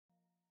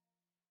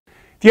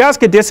If you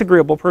ask a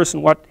disagreeable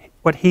person what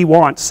he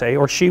wants, say,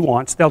 or she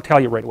wants, they'll tell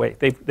you right away.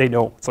 They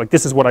know. It's like,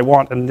 this is what I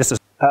want, and this is...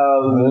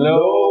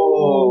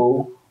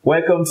 Hello.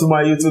 Welcome to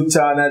my YouTube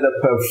channel, The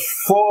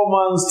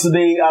Performance.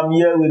 Today, I'm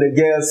here with a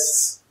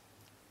guest,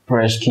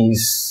 Fresh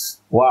Keys.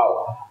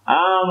 Wow.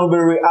 I'm going to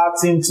be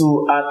reacting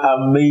to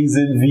an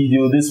amazing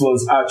video. This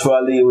was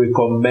actually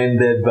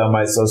recommended by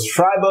my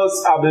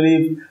subscribers. I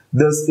believe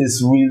this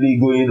is really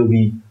going to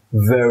be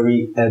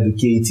very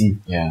educative.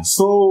 Yeah.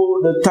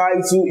 So the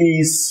title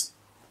is,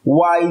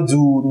 Why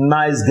Do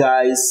Nice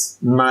Guys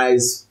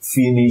Nice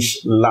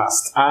Finish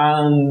Last?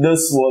 And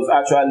this was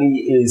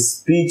actually a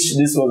speech.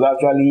 This was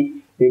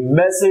actually a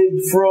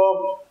message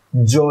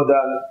from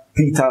Jordan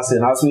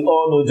Peterson. As we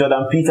all know,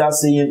 Jordan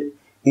Peterson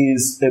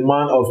is a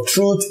man of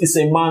truth. Is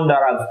a man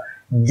that has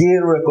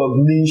gained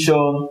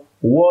recognition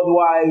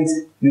worldwide.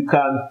 You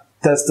can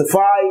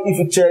testify if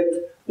you check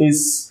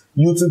his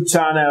YouTube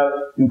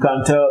channel. You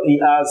can tell he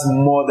has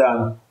more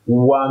than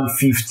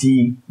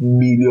 150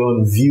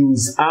 million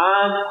views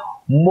and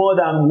more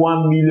than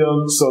 1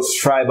 million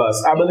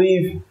subscribers. I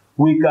believe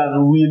we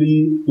can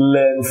really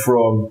learn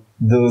from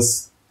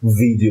this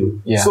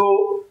video. Yeah.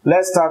 So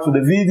let's start with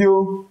the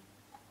video.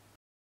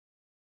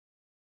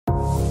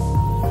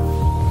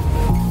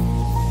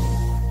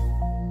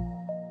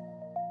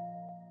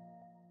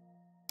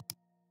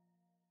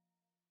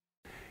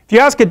 If you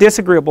ask a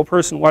disagreeable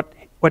person what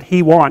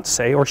he wants,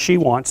 say, or she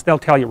wants, they'll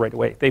tell you right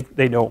away.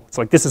 They know. It's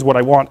like, this is what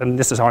I want, and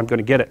this is how I'm going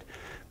to get it.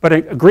 But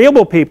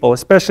agreeable people,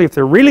 especially if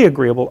they're really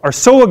agreeable, are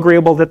so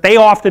agreeable that they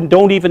often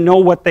don't even know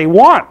what they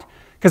want,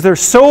 because they're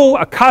so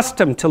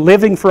accustomed to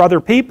living for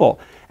other people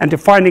and to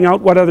finding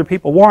out what other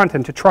people want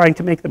and to trying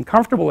to make them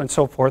comfortable and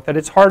so forth, that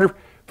it's harder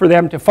for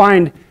them to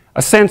find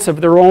a sense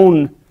of their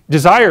own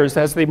desires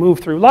as they move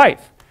through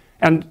life.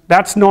 And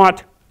that's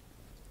not...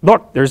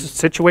 Look, there's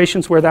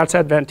situations where that's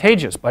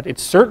advantageous, but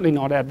it's certainly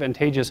not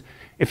advantageous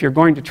if you're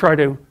going to try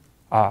to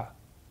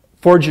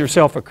forge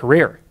yourself a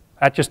career.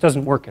 That just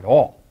doesn't work at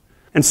all.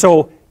 And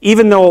so,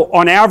 even though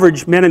on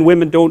average men and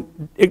women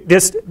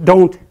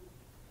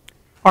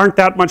aren't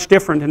that much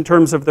different in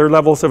terms of their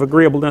levels of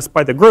agreeableness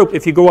by the group,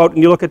 if you go out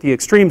and you look at the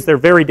extremes, they're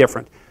very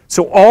different.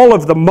 So all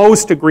of the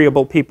most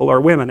agreeable people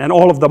are women, and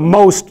all of the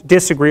most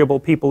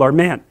disagreeable people are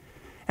men.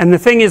 And the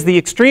thing is, the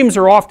extremes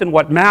are often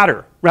what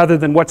matter, rather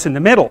than what's in the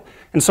middle.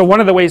 And so one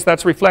of the ways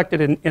that's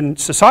reflected in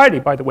society,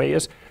 by the way,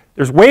 is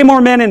there's way more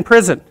men in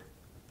prison.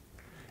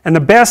 And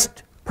the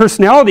best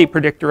personality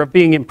predictor of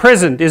being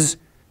imprisoned is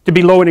to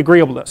be low in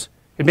agreeableness.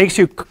 It makes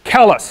you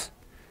callous.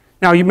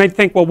 Now you might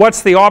think, well,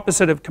 what's the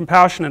opposite of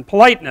compassion and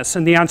politeness?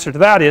 And the answer to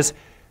that is,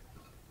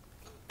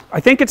 I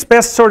think it's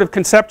best sort of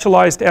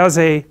conceptualized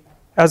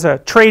as a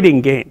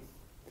trading game.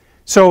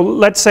 So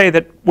let's say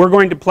that we're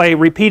going to play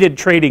repeated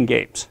trading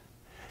games.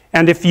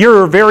 And if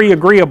you're very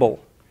agreeable,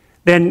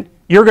 then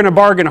you're going to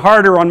bargain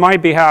harder on my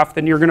behalf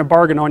than you're going to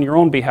bargain on your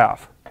own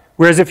behalf.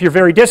 Whereas if you're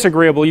very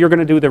disagreeable, you're going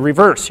to do the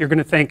reverse. You're going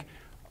to think,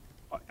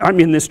 I'm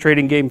in this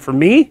trading game for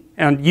me,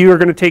 and you're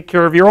going to take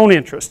care of your own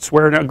interests.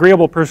 Where an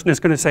agreeable person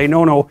is going to say,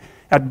 no,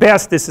 at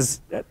best,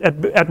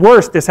 at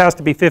worst, this has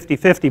to be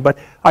 50-50, but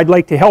I'd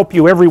like to help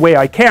you every way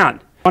I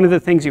can. One of the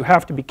things you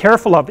have to be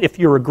careful of if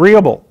you're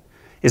agreeable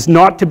is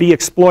not to be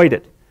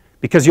exploited,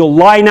 because you'll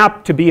line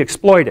up to be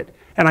exploited.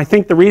 And I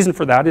think the reason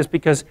for that is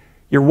because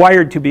you're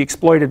wired to be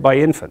exploited by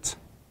infants.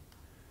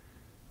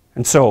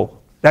 And so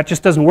that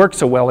just doesn't work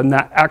so well in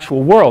that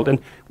actual world.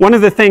 And one of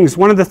the things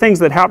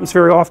that happens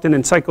very often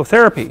in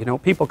psychotherapy, you know,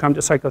 people come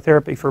to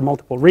psychotherapy for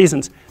multiple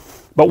reasons,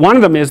 but one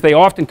of them is they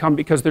often come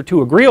because they're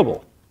too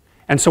agreeable.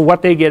 And so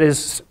what they get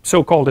is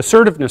so-called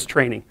assertiveness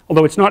training,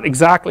 although it's not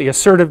exactly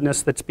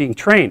assertiveness that's being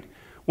trained.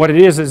 What it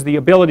is the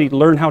ability to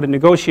learn how to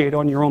negotiate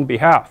on your own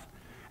behalf.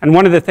 And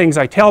one of the things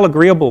I tell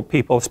agreeable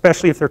people,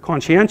 especially if they're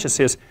conscientious,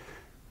 is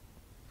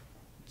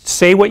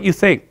say what you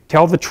think.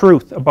 Tell the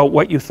truth about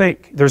what you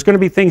think. There's going to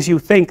be things you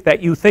think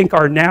that you think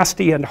are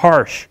nasty and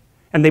harsh.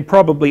 And they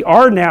probably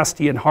are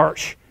nasty and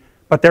harsh.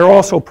 But they're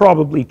also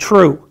probably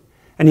true.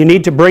 And you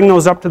need to bring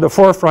those up to the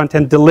forefront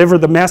and deliver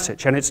the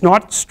message. And it's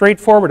not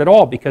straightforward at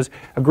all, because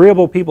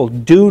agreeable people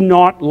do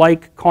not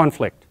like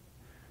conflict.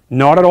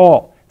 Not at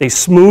all. They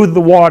smooth the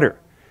water.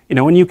 You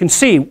know, and you can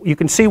see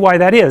why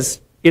that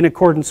is, in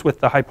accordance with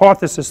the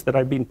hypothesis that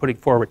I've been putting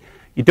forward.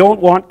 You don't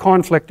want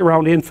conflict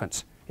around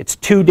infants. It's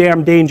too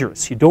damn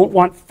dangerous. You don't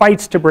want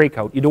fights to break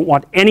out. You don't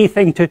want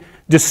anything to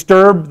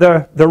disturb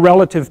the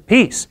relative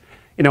peace.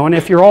 You know, and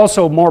if you're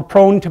also more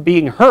prone to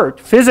being hurt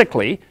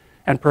physically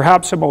and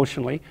perhaps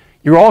emotionally,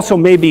 you're also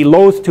maybe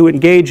loath to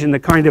engage in the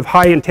kind of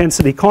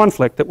high-intensity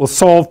conflict that will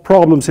solve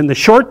problems in the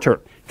short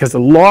term. Because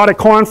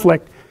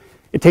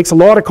it takes a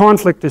lot of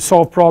conflict to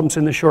solve problems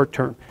in the short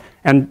term.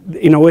 And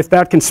you know, if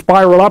that can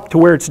spiral up to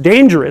where it's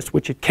dangerous,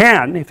 which it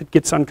can if it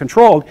gets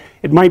uncontrolled,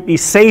 it might be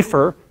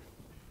safer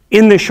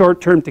in the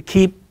short term to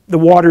keep the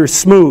waters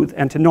smooth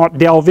and to not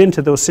delve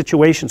into those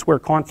situations where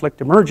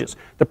conflict emerges.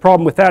 The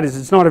problem with that is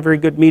it's not a very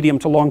good medium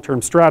to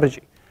long-term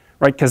strategy,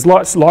 right? Because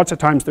lots of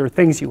times there are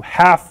things you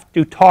have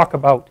to talk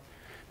about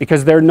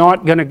because they're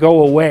not going to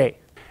go away.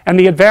 And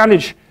the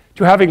advantage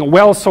to having a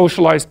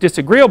well-socialized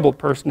disagreeable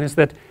person is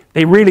that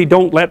they really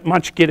don't let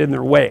much get in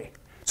their way.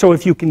 So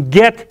if you can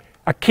get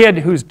a kid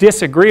who's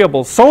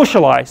disagreeable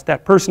socialized,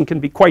 that person can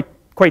be quite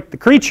the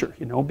creature,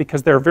 you know,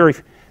 because they're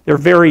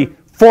very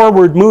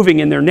forward-moving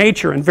in their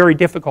nature and very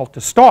difficult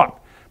to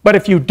stop. But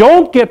if you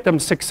don't get them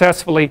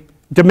successfully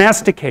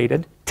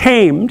domesticated,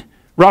 tamed,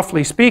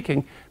 roughly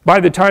speaking, by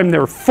the time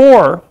they're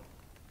 4,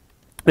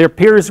 their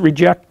peers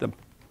reject them.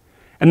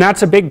 And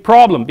that's a big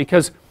problem,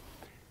 because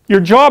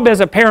your job as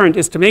a parent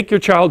is to make your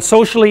child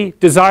socially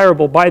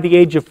desirable by the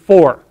age of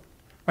 4.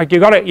 Like you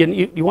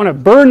want to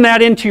burn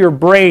that into your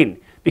brain,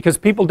 because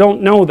people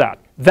don't know that.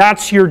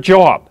 That's your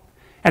job.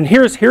 And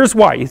here's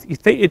why.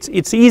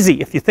 It's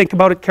easy if you think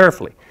about it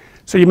carefully.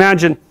 So you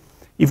imagine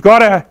you've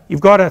got a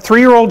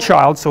 3-year-old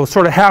child, so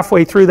sort of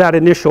halfway through that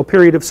initial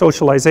period of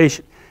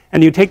socialization,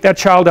 and you take that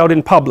child out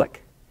in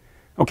public.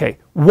 Okay,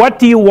 what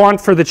do you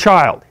want for the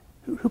child?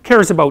 Who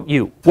cares about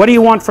you? What do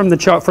you want from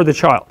for the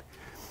child?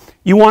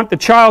 You want the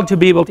child to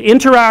be able to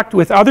interact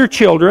with other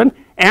children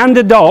and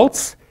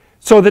adults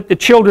so that the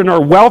children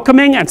are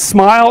welcoming and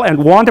smile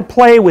and want to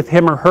play with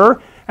him or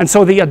her, and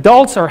so the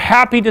adults are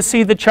happy to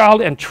see the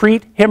child and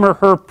treat him or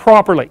her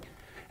properly.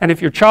 And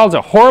if your child's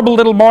a horrible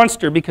little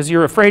monster because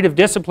you're afraid of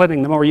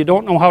disciplining them or you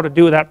don't know how to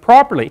do that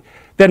properly,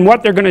 then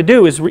what they're going to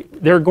do is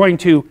they're going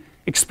to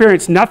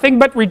experience nothing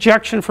but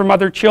rejection from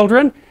other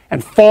children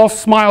and false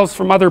smiles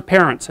from other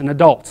parents and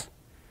adults.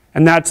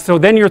 And so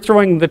then you're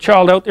throwing the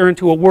child out there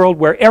into a world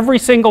where every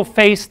single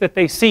face that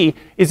they see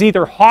is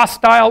either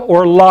hostile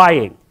or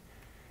lying.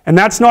 And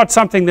that's not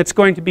something that's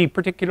going to be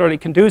particularly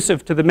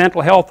conducive to the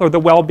mental health or the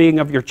well-being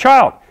of your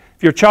child.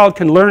 If your child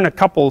can learn a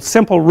couple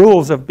simple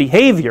rules of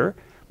behavior,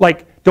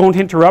 like don't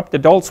interrupt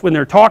adults when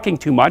they're talking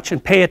too much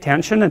and pay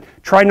attention and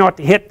try not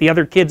to hit the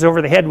other kids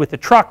over the head with the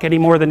truck any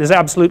more than is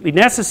absolutely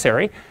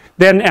necessary,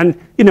 then,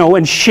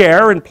 and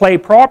share and play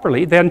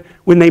properly, then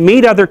when they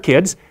meet other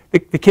kids, the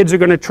kids are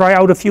going to try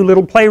out a few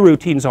little play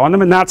routines on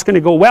them, and that's going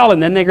to go well,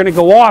 and then they're going to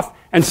go off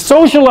and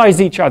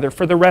socialize each other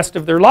for the rest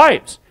of their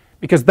lives.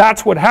 Because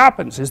that's what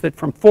happens, is that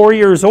from 4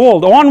 years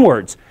old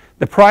onwards,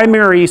 the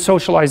primary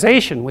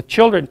socialization with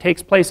children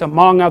takes place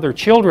among other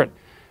children.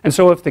 And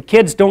so if the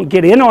kids don't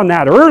get in on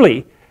that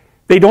early,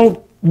 they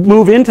don't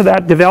move into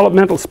that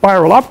developmental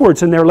spiral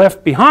upwards and they're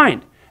left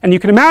behind. And you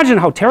can imagine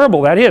how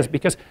terrible that is,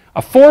 because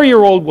a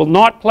 4-year-old will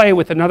not play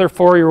with another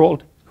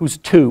 4-year-old who's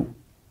 2.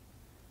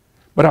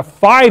 But a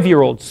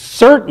 5-year-old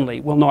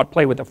certainly will not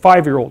play with a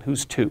 5-year-old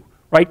who's 2,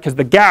 right? Because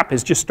the gap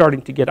is just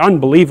starting to get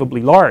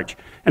unbelievably large.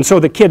 And so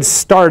the kids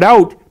start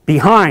out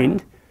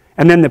behind,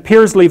 and then the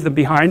peers leave them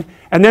behind,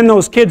 and then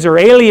those kids are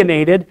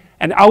alienated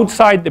and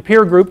outside the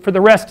peer group for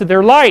the rest of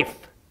their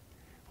life.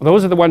 Well,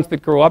 those are the ones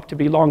that grow up to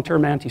be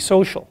long-term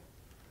antisocial,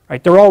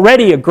 right? They're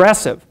already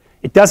aggressive.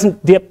 It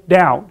doesn't dip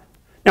down.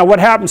 Now, what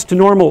happens to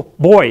normal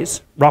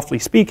boys, roughly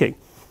speaking?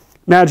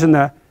 Imagine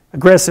the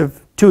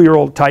aggressive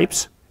 2-year-old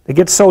types. They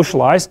get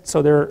socialized,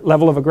 so their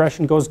level of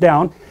aggression goes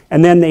down,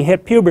 and then they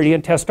hit puberty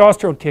and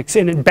testosterone kicks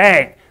in, and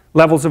bang,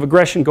 levels of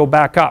aggression go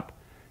back up.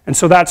 And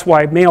so that's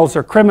why males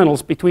are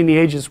criminals between the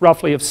ages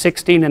roughly of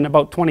 16 and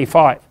about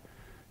 25.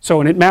 So,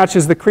 and it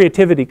matches the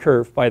creativity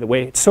curve, by the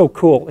way. It's so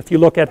cool. If you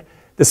look at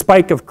the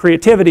spike of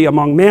creativity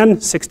among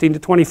men, 16 to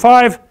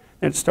 25,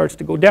 then it starts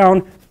to go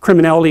down.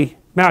 Criminality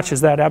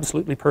matches that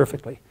absolutely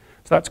perfectly.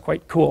 So that's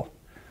quite cool.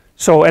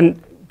 So,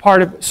 and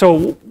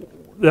so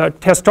the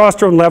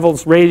testosterone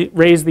levels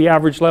raise the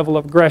average level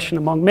of aggression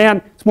among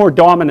men. It's more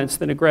dominance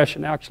than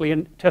aggression, actually,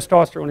 and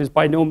testosterone is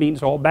by no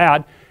means all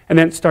bad. And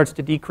then it starts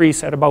to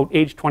decrease at about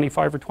age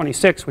 25 or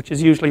 26, which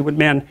is usually when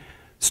men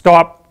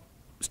stop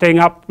staying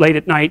up late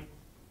at night,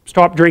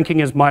 stop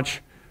drinking as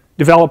much,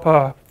 develop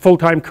a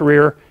full-time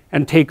career,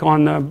 and take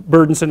on the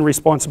burdens and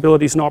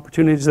responsibilities and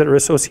opportunities that are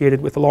associated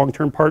with a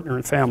long-term partner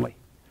and family.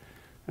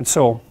 And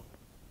so,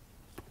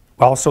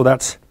 well, so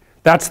that's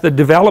the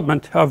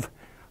development of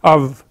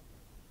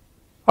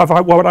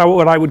what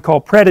I would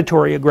call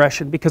predatory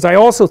aggression, because I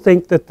also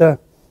think that the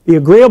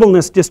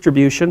agreeableness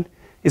distribution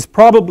is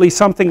probably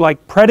something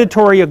like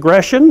predatory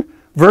aggression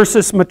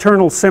versus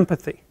maternal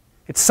sympathy.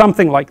 It's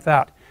something like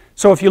that.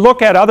 So if you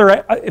look at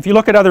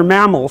other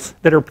mammals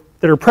that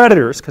are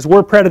predators, because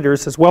we're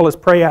predators as well as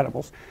prey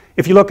animals,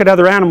 if you look at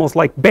other animals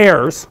like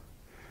bears,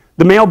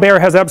 the male bear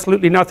has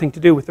absolutely nothing to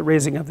do with the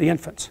raising of the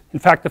infants. In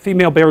fact, the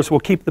female bears will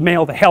keep the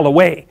male the hell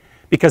away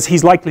because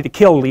he's likely to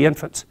kill the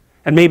infants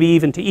and maybe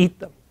even to eat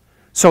them.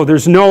 So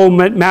there's no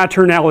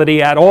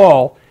maternality at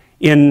all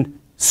in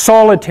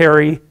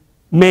solitary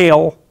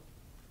male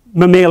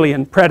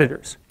mammalian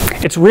predators.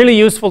 It's really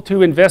useful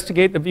to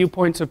investigate the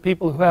viewpoints of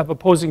people who have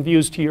opposing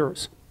views to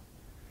yours,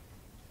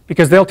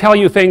 because they'll tell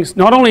you things.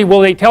 Not only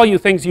will they tell you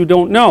things you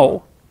don't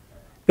know,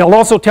 they'll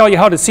also tell you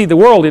how to see the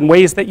world in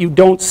ways that you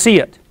don't see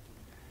it.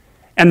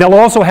 And they'll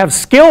also have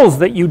skills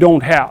that you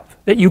don't have,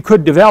 that you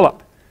could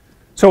develop.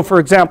 So for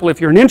example,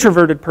 if you're an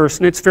introverted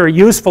person, it's very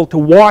useful to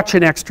watch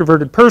an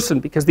extroverted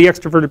person, because the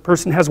extroverted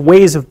person has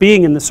ways of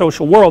being in the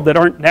social world that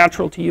aren't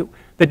natural to you,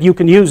 that you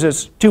can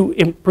use to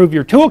improve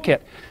your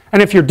toolkit.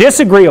 And if you're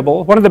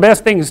disagreeable, one of the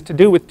best things to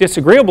do with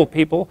disagreeable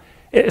people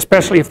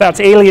especially if that's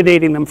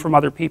alienating them from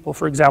other people,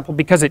 for example,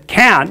 because it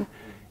can.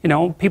 You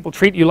know, people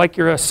treat you like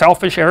you're a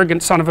selfish,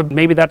 arrogant son of a,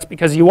 maybe that's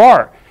because you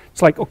are.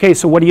 It's like, okay,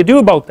 so what do you do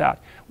about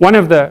that? One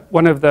of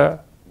the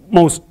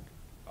most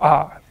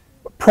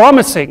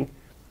promising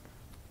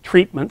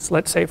treatments,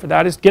 let's say, for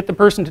that is get the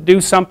person to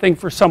do something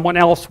for someone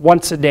else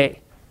once a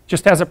day,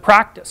 just as a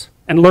practice,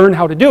 and learn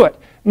how to do it.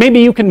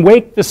 Maybe you can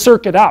wake the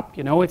circuit up,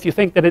 you know, if you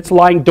think that it's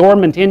lying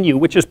dormant in you,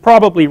 which is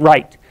probably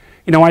right.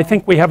 You know, I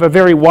think we have a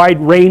very wide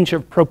range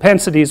of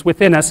propensities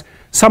within us.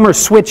 Some are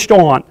switched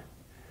on,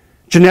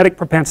 genetic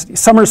propensities.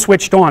 Some are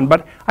switched on,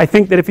 but I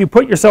think that if you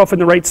put yourself in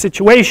the right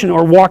situation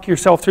or walk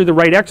yourself through the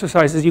right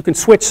exercises, you can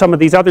switch some of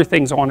these other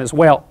things on as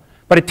well.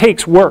 But it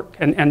takes work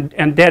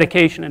and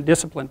dedication and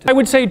discipline. I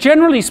would say,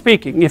 generally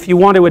speaking, if you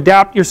want to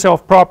adapt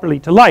yourself properly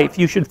to life,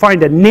 you should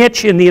find a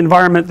niche in the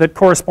environment that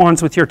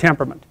corresponds with your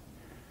temperament.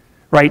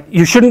 Right?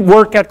 You shouldn't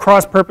work at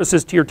cross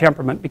purposes to your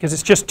temperament because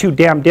it's just too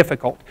damn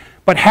difficult.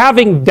 But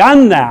having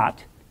done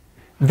that,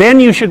 then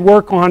you should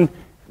work on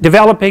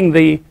developing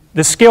the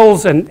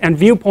skills and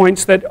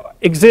viewpoints that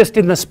exist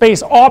in the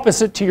space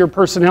opposite to your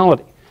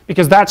personality,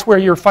 because that's where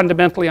you're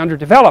fundamentally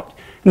underdeveloped.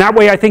 And that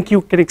way I think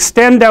you can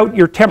extend out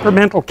your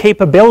temperamental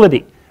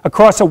capability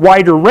across a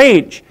wider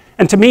range.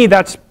 And to me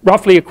that's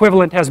roughly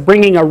equivalent as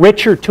bringing a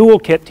richer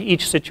toolkit to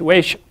each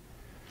situation.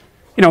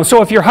 You know,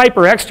 so if you're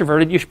hyper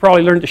extroverted, you should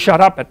probably learn to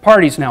shut up at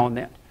parties now and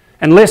then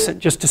and listen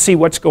just to see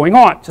what's going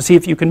on, to see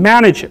if you can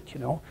manage it, you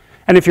know.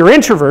 And if you're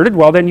introverted,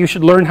 well then you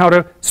should learn how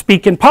to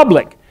speak in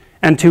public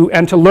and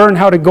to learn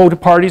how to go to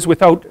parties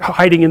without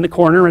hiding in the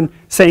corner and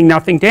saying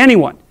nothing to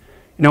anyone.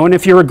 You know, and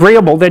if you're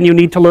agreeable, then you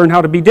need to learn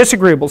how to be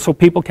disagreeable so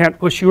people can't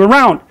push you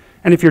around.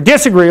 And if you're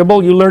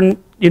disagreeable,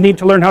 you need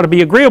to learn how to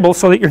be agreeable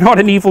so that you're not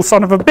an evil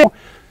son of a bitch.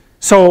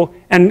 So,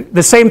 and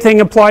the same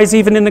thing applies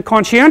even in the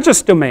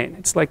conscientious domain.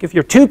 It's like if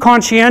you're too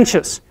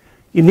conscientious,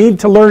 you need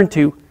to learn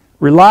to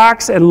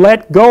relax and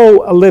let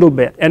go a little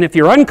bit. And if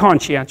you're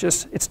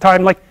unconscientious, it's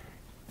time like,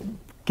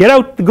 get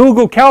out the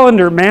Google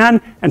Calendar,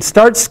 man, and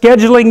start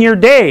scheduling your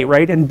day,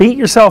 right? And beat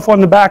yourself on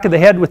the back of the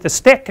head with a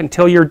stick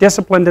until you're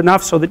disciplined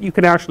enough so that you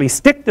can actually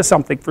stick to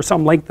something for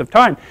some length of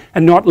time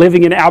and not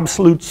living in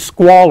absolute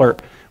squalor,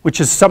 which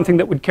is something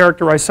that would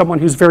characterize someone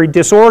who's very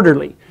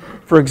disorderly,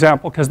 for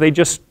example, because they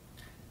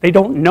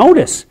don't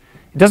notice.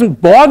 It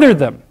doesn't bother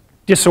them,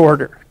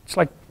 disorder. It's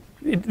like,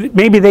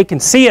 maybe they can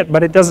see it,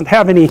 but it doesn't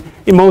have any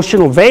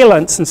emotional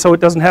valence, and so it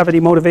doesn't have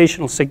any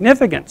motivational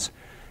significance.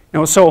 You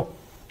know, so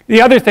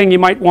the other thing you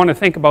might want to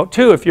think about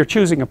too, if you're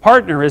choosing a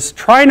partner, is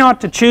try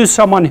not to choose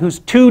someone who's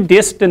too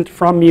distant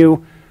from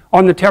you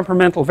on the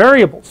temperamental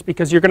variables,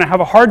 because you're going to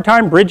have a hard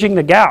time bridging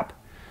the gap.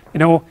 You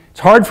know,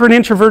 it's hard for an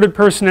introverted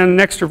person and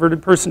an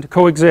extroverted person to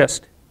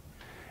coexist.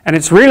 And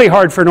it's really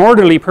hard for an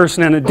orderly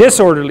person and a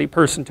disorderly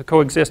person to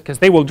coexist because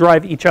they will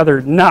drive each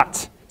other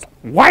nuts.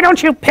 Why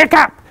don't you pick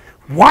up?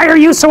 Why are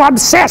you so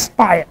obsessed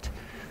by it?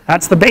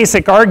 That's the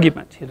basic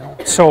argument, you know.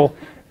 So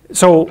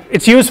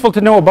it's useful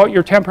to know about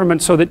your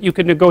temperament so that you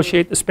can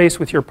negotiate the space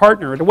with your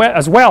partner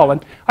as well.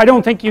 And I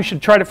don't think you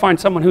should try to find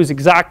someone who's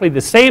exactly the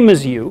same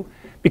as you,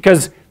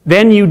 because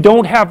then you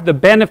don't have the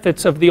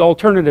benefits of the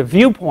alternative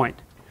viewpoint.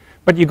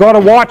 But you got to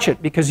watch it,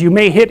 because you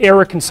may hit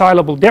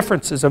irreconcilable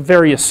differences of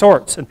various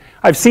sorts. And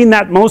I've seen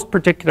that most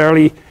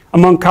particularly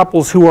among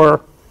couples who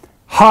are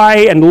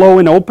high and low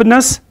in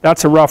openness.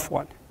 That's a rough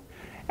one.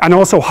 And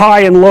also high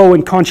and low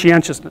in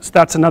conscientiousness.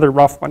 That's another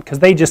rough one, because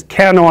they just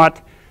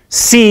cannot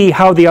see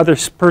how the other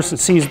person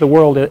sees the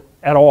world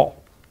at all.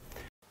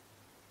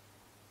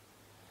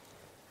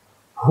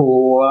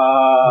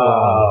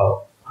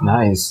 Wow.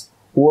 Nice.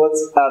 What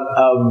an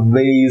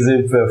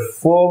amazing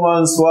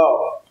performance.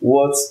 Wow.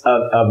 What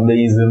an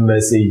amazing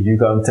message. You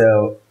can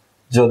tell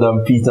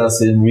Jordan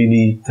Peterson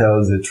really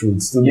tells the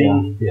truth. To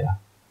me, Yeah.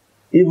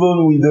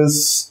 even with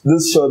this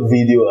short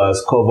video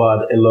has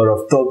covered a lot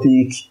of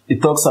topic.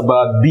 It talks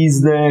about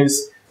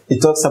business.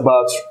 It talks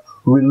about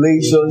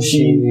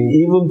relationship. It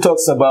even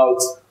talks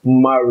about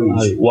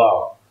marriage.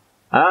 Wow.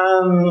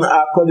 And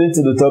according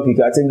to the topic,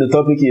 I think the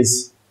topic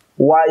is,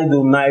 why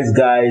do nice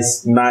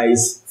guys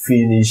nice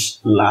finish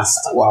last?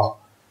 Wow.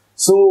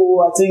 So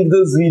I think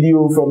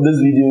from this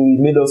video, it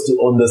made us to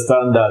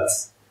understand that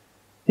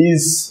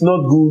it's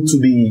not good to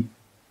be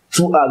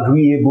too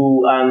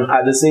agreeable, and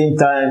at the same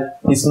time,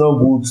 it's not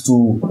good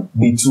to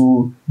be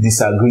too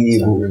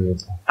disagreeable.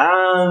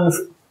 And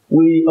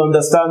we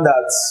understand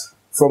that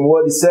from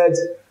what he said,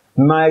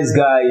 nice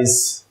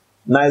guys,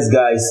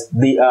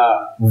 they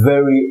are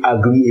very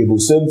agreeable.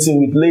 Same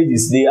thing with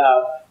ladies, they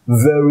are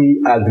very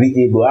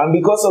agreeable. And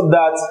because of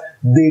that,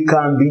 they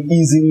can be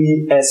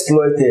easily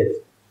exploited.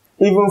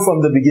 Even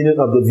from the beginning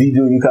of the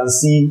video, you can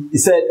see, he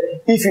said,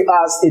 if you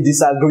ask a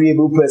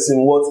disagreeable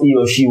person what he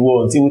or she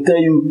wants, he will tell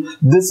you,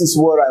 this is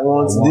what I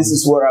want, this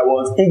is what I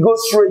want. He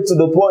goes straight to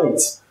the point.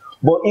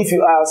 But if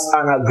you ask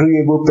an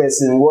agreeable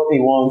person what he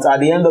wants, at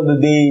the end of the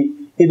day,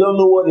 he don't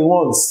know what he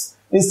wants.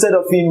 Instead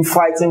of him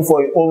fighting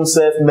for his own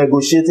self,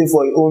 negotiating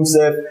for his own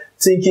self,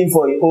 thinking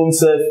for his own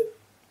self,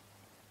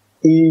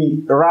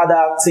 he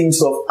rather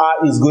thinks of how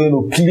he's going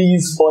to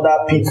please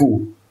other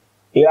people.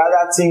 He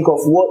rather think of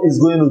what is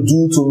going to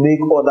do to make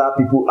other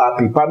people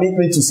happy. Permit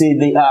me to say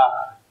they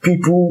are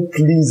people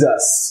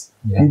pleasers.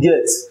 Yeah. You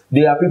get?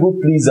 They are people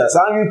pleasers.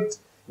 And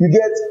you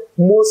get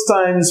most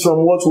times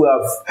from what we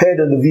have heard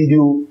in the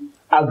video,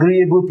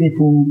 agreeable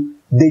people,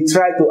 they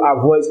try to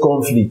avoid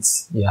conflict.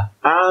 Yeah.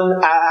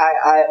 And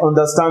I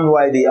understand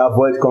why they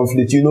avoid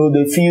conflict. You know,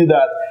 they feel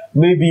that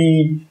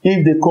maybe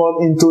if they come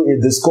into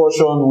a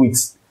discussion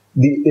with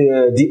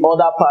the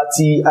other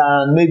party,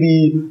 and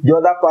maybe the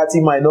other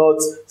party might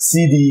not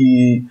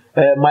see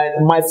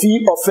might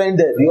feel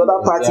offended. The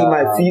other party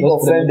might feel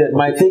offended,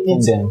 might take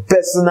it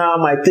personal,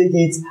 might take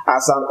it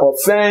as an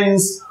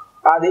offense.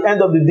 At the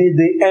end of the day,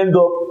 they end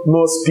up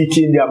not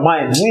speaking their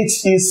mind,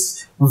 which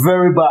is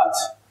very bad.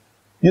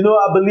 You know,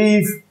 I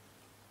believe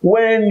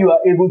when you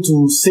are able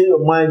to say your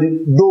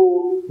mind,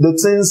 though the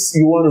things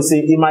you want to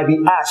say, it might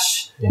be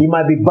harsh, it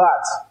might be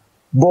bad,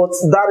 but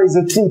that is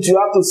the truth. You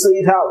have to say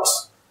it out.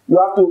 You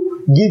have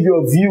to give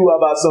your view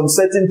about some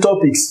certain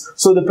topics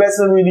so the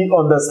person really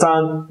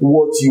understands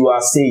what you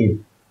are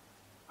saying.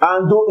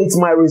 And though it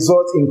might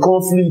result in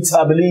conflict,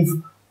 I believe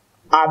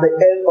at the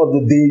end of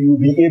the day, you'll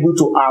be able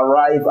to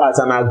arrive at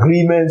an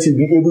agreement. You'll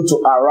be able to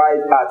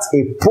arrive at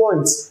a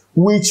point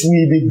which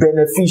will be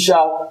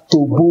beneficial to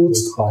both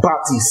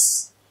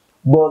parties.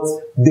 But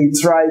they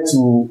try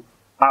to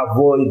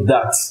avoid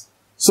that.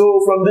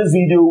 So from this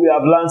video, we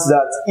have learned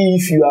that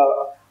if you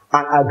are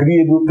an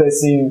agreeable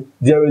person,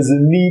 there is a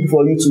need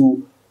for you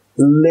to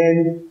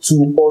learn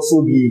to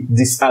also be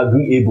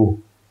disagreeable.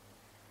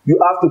 You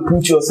have to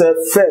put yourself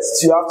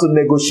first. You have to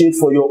negotiate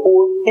for your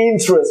own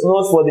interest,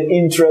 not for the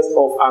interest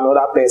of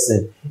another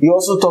person. He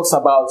also talks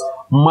about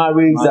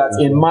marriage, that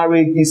in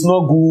marriage it's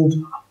not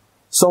good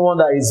someone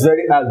that is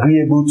very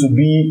agreeable to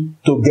be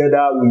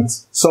together with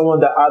someone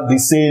that has the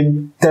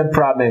same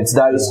temperament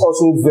that is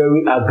also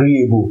very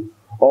agreeable.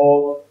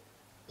 Or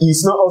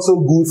it's not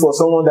also good for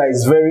someone that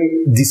is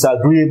very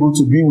disagreeable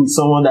to be with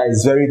someone that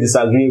is very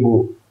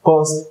disagreeable,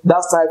 because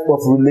that type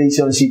of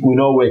relationship will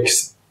not work.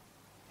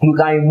 You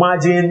can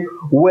imagine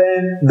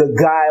when the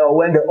guy or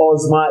when the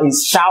husband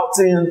is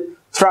shouting,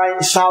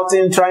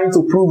 trying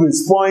to prove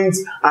his point,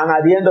 and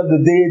at the end of the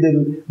day,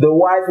 the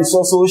wife is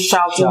also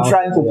shouting,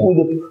 trying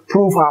to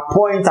prove her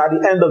point. At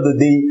the end of the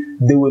day,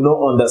 they will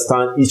not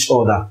understand each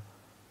other.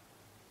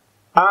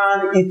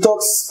 And it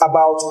talks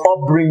about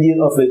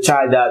upbringing of a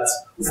child, that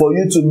for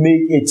you to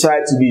make a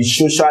child to be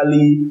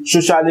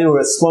socially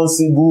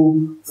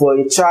responsible, for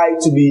a child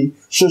to be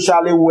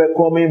socially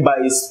welcoming by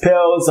his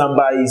peers and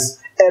by his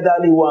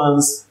elderly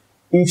ones,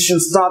 it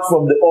should start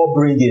from the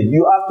upbringing.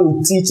 You have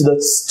to teach the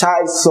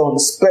child some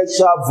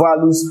special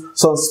values,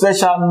 some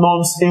special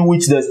norms in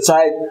which the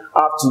child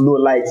have to know,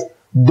 like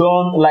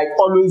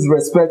always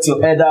respect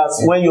your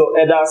elders. When your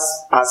elders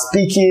are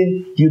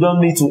speaking, you don't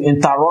need to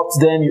interrupt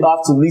them. You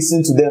have to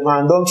listen to them,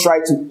 and don't try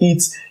to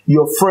eat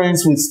your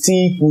friends with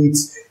stick,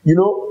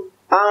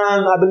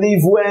 and I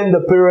believe when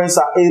the parents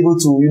are able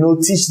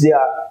to, teach their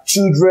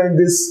children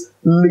these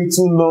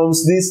little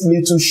norms, these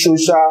little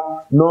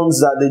social norms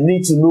that they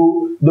need to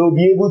know, they'll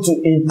be able to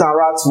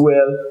interact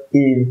well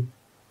in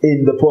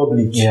the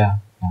public. Yeah.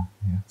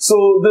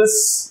 So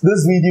this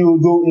video,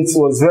 though it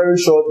was very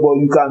short, but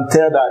you can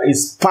tell that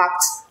it's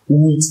packed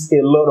with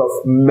a lot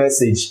of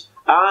message,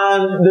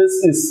 and this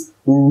is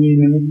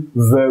really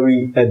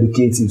very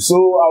educative. So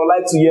I would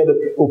like to hear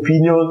the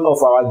opinion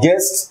of our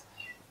guest.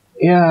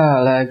 Yeah,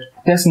 like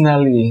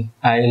personally,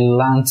 I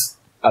learned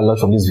a lot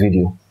from this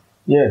video.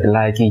 Yeah,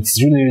 like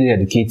it's really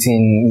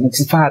educating.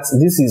 In fact,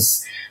 this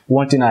is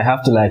one thing I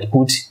have to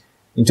put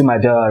into my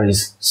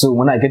diaries. So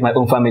when I get my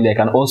own family, I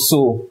can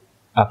also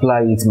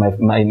apply it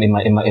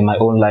in my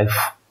own life.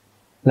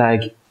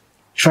 Like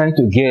trying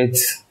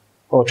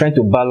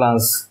to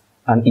balance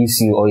an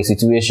issue or a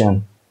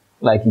situation.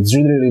 Like it's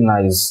really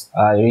nice.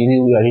 I'm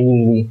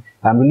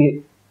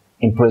really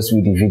impressed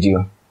with the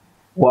video.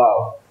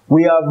 Wow,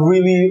 we have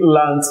really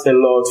learned a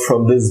lot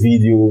from this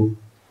video.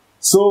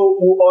 So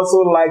we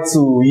also like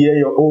to hear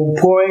your own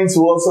points.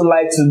 We also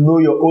like to know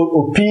your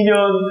own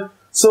opinion.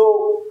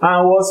 So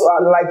I'd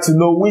like to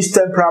know, which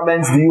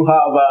temperaments do you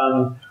have,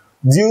 and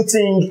do you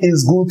think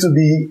it's good to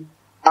be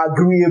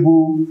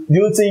agreeable? Do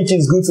you think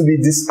it's good to be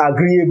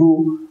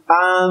disagreeable?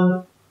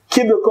 And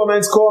keep the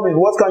comments coming.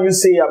 What can you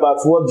say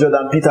about what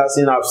Jordan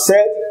Peterson have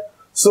said?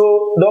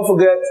 So don't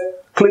forget,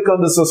 click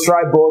on the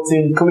subscribe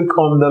button, click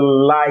on the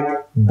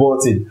like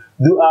button.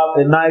 Do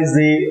have a nice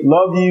day.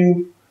 Love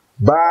you.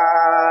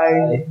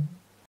 Bye.